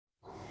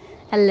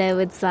Hello,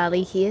 it's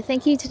Sally here.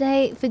 Thank you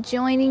today for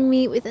joining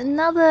me with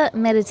another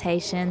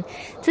meditation.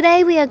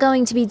 Today we are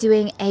going to be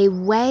doing a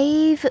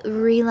wave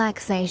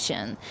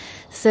relaxation.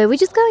 So we're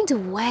just going to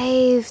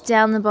wave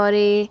down the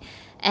body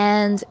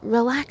and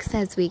relax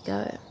as we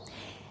go.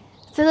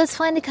 So let's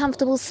find a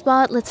comfortable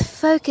spot. Let's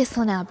focus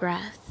on our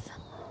breath.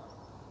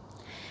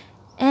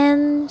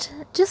 And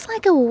just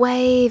like a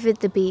wave at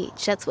the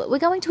beach, that's what we're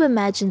going to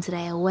imagine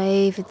today, a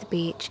wave at the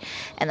beach.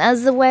 And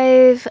as the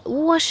wave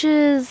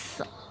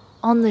washes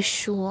on the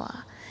shore,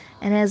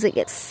 and as it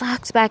gets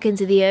sucked back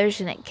into the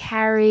ocean, it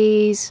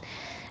carries,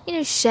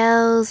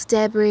 shells,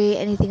 debris,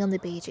 anything on the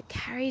beach, it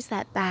carries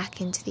that back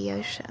into the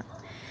ocean.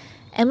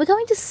 And we're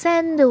going to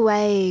send a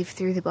wave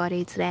through the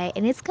body today,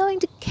 and it's going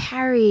to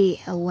carry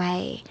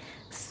away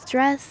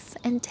stress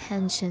and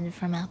tension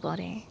from our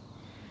body.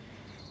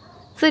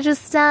 So to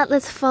start,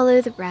 let's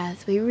follow the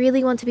breath. We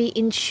really want to be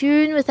in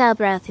tune with our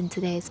breath in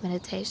today's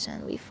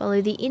meditation. We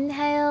follow the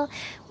inhale,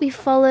 we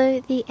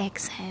follow the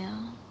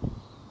exhale.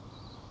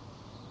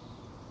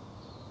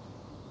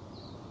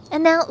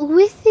 And now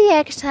with the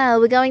exhale,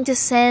 we're going to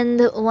send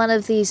one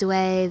of these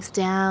waves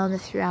down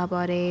through our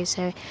body.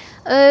 So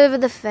over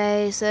the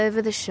face,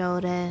 over the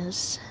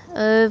shoulders,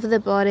 over the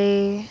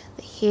body,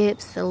 the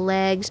hips, the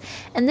legs.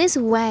 And this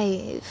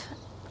wave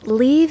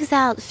leaves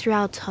out through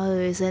our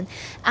toes. And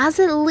as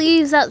it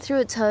leaves out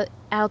through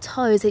our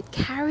toes, it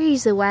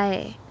carries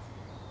away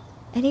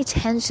any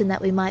tension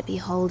that we might be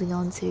holding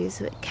on to.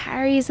 So it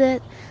carries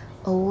it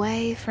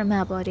away from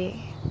our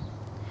body.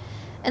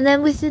 And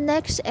then with the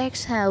next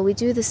exhale, we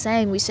do the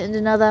same. We send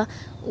another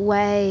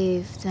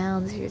wave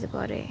down through the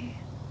body.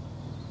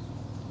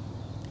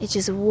 It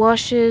just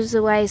washes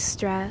away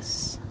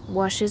stress,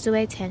 washes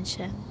away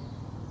tension.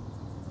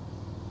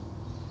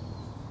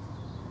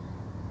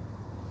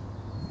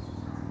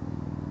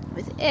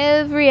 With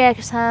every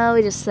exhale,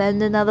 we just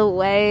send another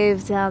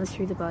wave down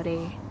through the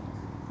body.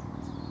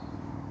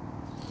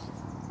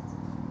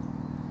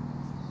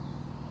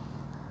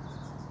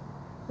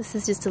 This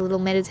is just a little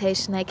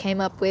meditation I came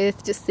up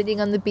with, just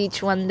sitting on the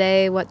beach one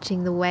day,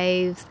 watching the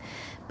waves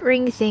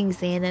bring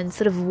things in and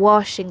sort of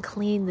wash and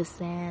clean the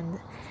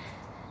sand.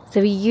 So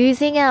we're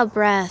using our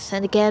breath,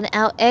 and again,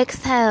 our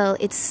exhale,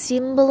 it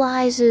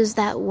symbolizes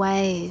that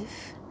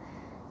wave,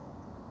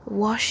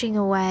 washing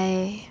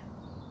away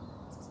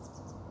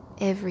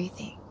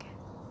everything.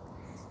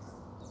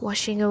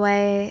 Washing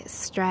away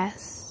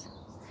stress,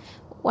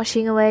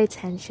 washing away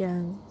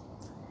tension,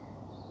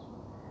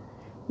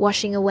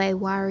 washing away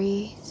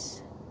worries.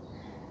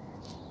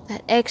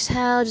 That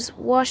exhale just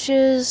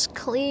washes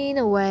clean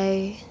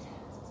away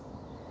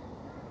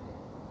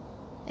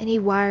any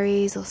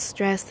worries or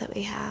stress that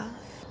we have,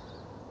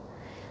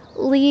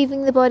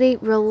 leaving the body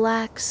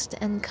relaxed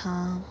and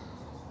calm.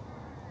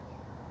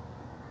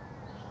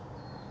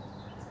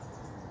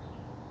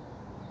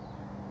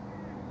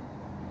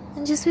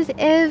 And just with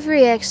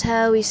every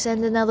exhale, we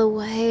send another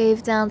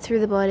wave down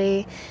through the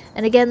body.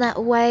 And again,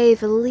 that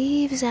wave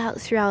leaves out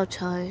through our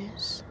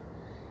toes.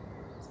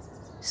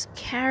 Just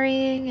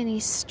carrying any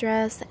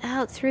stress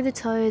out through the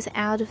toes,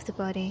 out of the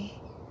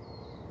body.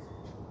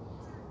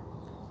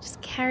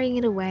 Just carrying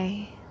it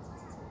away.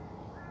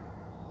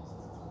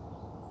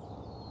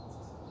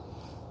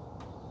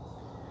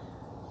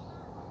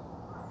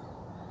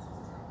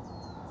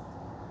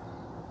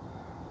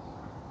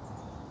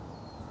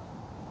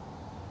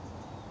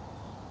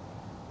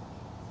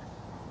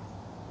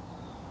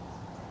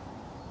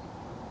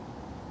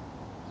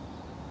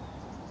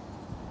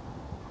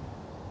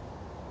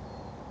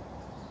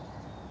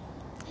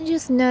 And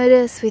just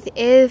notice with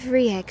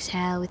every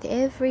exhale, with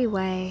every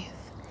wave,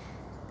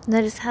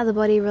 notice how the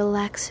body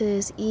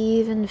relaxes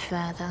even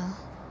further.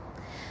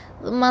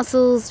 The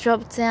muscles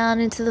drop down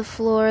into the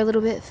floor a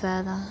little bit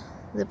further.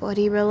 The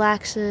body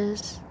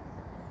relaxes.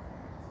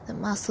 The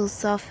muscles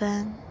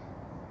soften.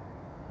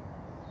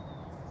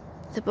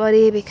 The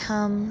body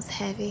becomes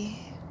heavy.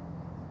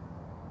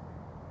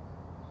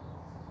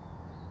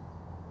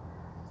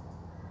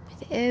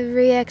 With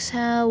every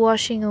exhale,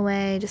 washing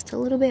away just a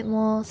little bit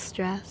more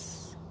stress.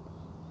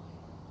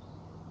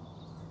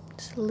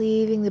 Just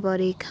leaving the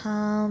body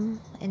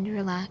calm and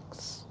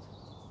relaxed.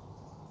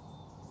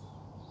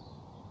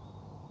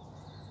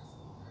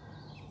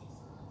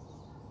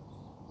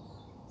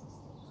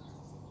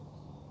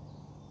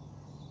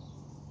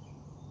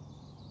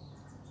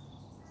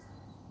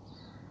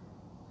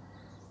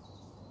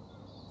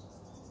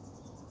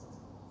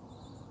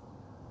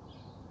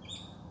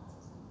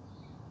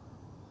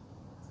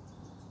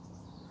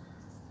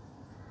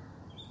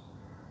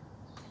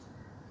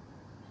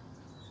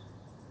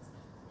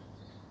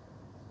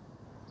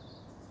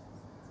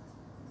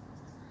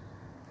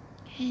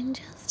 And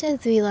just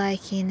as we like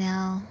here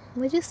now,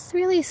 we're just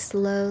really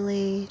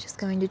slowly just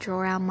going to draw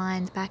our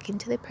minds back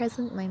into the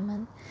present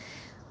moment,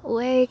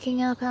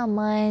 waking up our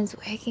minds,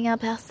 waking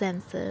up our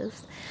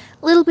senses.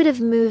 A little bit of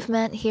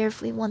movement here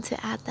if we want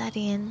to add that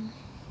in.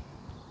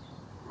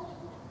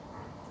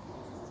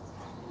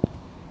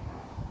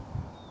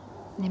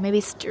 And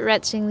maybe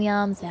stretching the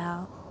arms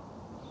out.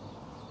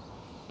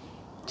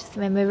 Just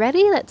When we're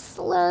ready, let's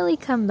slowly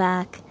come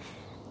back.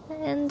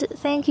 And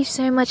thank you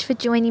so much for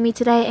joining me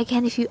today.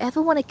 Again, if you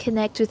ever want to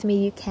connect with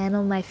me, you can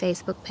on my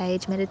Facebook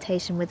page,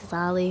 Meditation with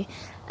Zali.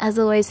 As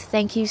always,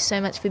 thank you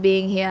so much for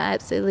being here. I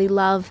absolutely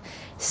love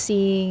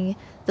seeing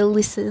the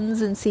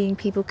listens and seeing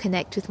people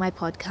connect with my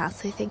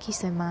podcast. So thank you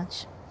so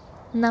much.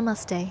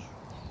 Namaste.